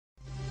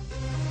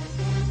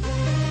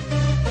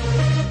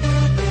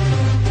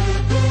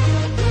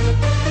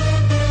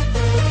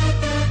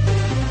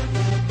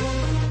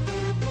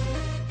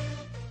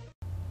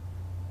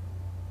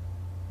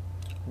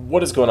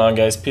What is going on,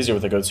 guys? Peezy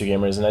with the Go-To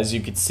Gamers, and as you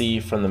can see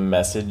from the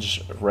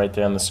message right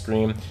there on the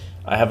screen,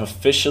 I have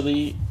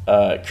officially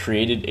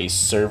created a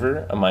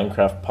server, a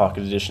Minecraft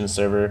Pocket Edition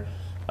server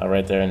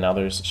right there, and now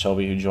there's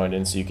Shelby who joined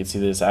in, so you can see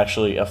there's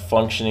actually a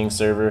functioning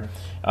server.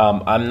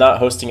 I'm not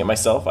hosting it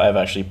myself. I have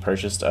actually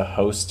purchased a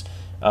host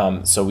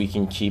so we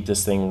can keep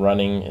this thing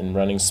running and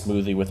running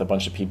smoothly with a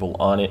bunch of people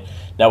on it.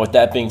 Now, with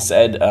that being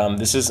said,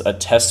 this is a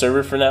test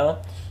server for now.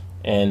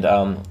 And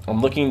I'm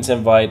looking to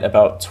invite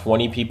about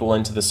 20 people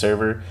into the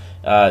server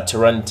to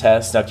run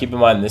tests. Now keep in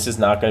mind, this is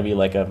not going to be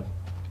like a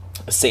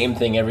same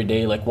thing every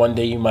day. Like one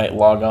day you might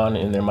log on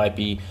and there might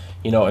be,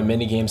 you know, a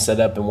mini game set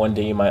up, and one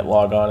day you might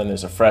log on and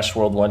there's a fresh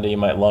world, one day you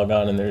might log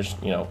on and there's,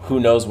 you know, who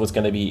knows what's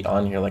going to be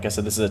on here. Like I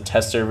said, this is a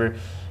test server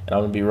and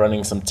I'm going to be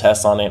running some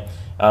tests on it.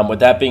 With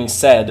that being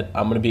said,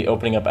 I'm going to be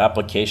opening up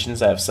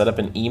applications. I have set up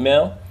an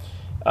email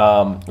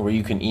where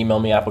you can email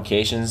me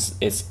applications.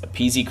 It's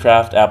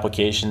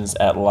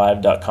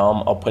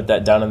PeezyCraftApplications@live.com. I'll put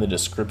that down in the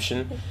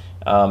description.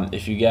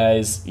 If you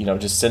guys, you know,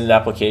 just send an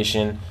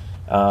application,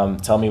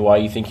 tell me why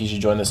you think you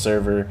should join the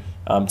server.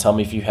 Tell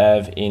me if you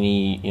have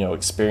any, you know,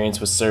 experience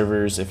with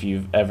servers, if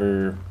you've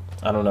ever,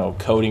 I don't know,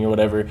 coding or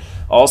whatever.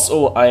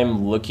 Also,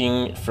 I'm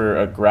looking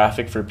for a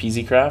graphic for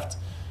PeezyCraft,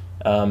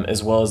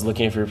 as well as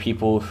looking for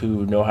people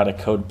who know how to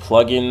code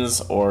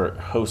plugins or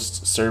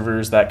host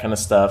servers, that kind of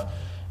stuff.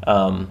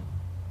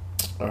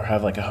 Or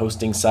have like a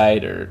hosting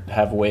site or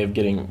have a way of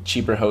getting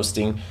cheaper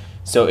hosting.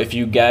 So if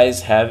you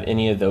guys have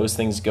any of those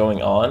things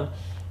going on,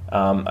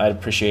 I'd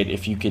appreciate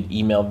if you could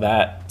email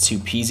that to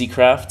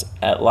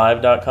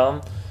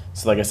PeezyCraft@live.com.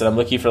 So like I said, I'm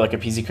looking for like a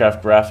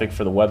PeezyCraft graphic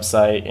for the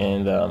website,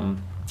 and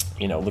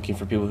you know, looking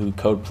for people who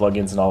code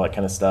plugins and all that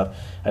kind of stuff.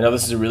 I know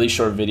this is a really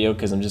short video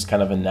because I'm just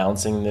kind of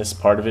announcing this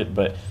part of it,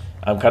 but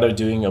I'm kind of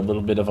doing a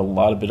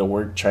lot of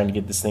work trying to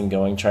get this thing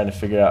going, trying to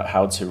figure out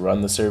how to run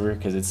the server,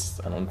 because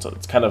it's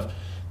kind of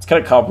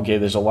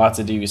complicated. There's a lot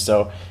to do,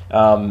 so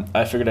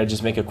I figured I'd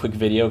just make a quick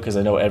video because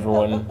I know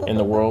everyone in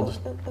the world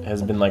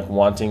has been like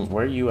wanting.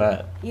 Where are you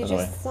at? You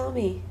just saw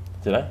me.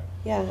 Did I?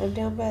 Yeah, I'm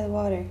down by the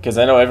water. Because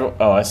I know everyone.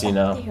 Oh, I see you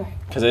now.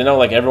 Because I know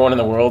like everyone in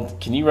the world.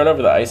 Can you run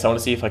over the ice? I want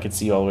to see if I can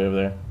see you all the way over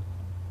there.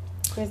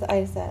 Where's the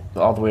ice at?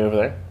 All the way over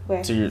there.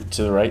 Where? To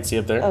the right. See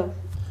up there. Oh.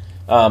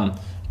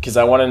 Because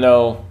I want to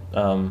know.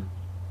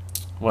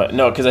 What?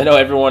 No, because I know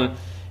everyone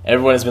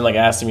has been like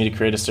asking me to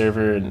create a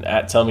server and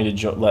telling me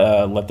to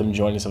let them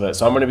join and stuff like that.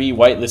 So I'm going to be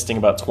whitelisting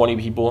about 20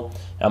 people.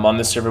 On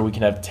this server we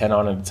can have 10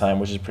 on at a time,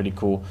 which is pretty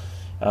cool.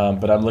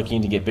 But I'm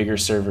looking to get bigger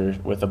server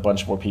with a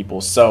bunch more people.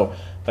 So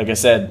like I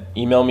said,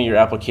 email me your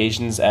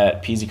applications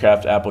at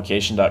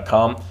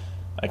PeezyCraftApplication.com.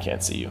 I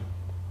can't see you.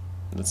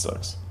 That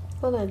sucks.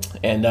 Hold on.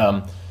 And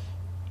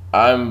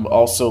I'm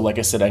also, like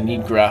I said, I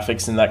need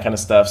graphics and that kind of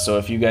stuff. So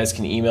if you guys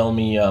can email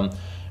me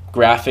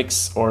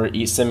graphics, or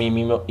send me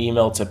an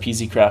email to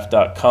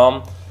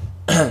PeezyCraft.com,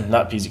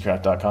 not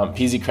PeezyCraft.com,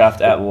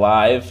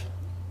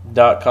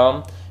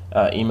 PeezyCraft@live.com.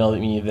 Email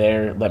me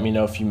there. Let me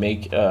know if you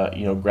make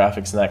you know,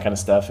 graphics and that kind of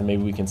stuff, and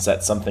maybe we can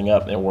set something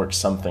up and work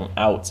something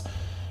out.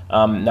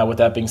 Now, with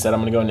that being said,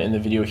 I'm going to go and end the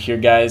video here,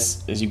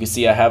 guys. As you can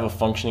see, I have a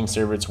functioning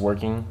server. It's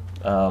working.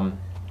 I don't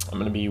know if I'm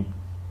going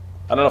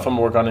to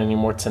work on it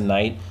anymore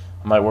tonight.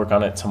 I might work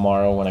on it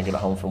tomorrow when I get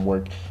home from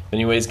work. But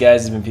anyways,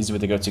 guys, it's been Peezy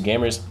with the Go-To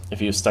Gamers.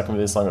 If you've stuck with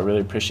me this long, I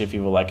really appreciate if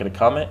you would like and a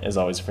comment. As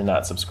always, if you're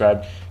not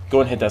subscribed, go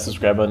and hit that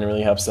subscribe button. It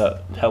really helps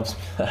us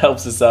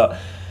out.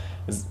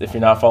 If you're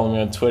not following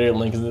me on Twitter,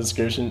 link is in the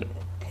description.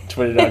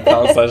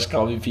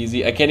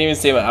 Twitter.com/callmepeezy. I can't even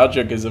say my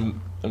outro because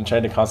I'm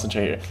trying to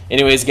concentrate here.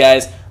 Anyways,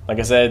 guys, like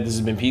I said, this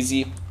has been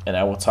Peezy, and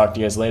I will talk to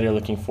you guys later.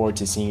 Looking forward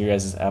to seeing your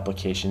guys'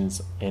 applications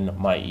in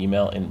my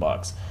email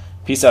inbox.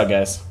 Peace out,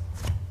 guys.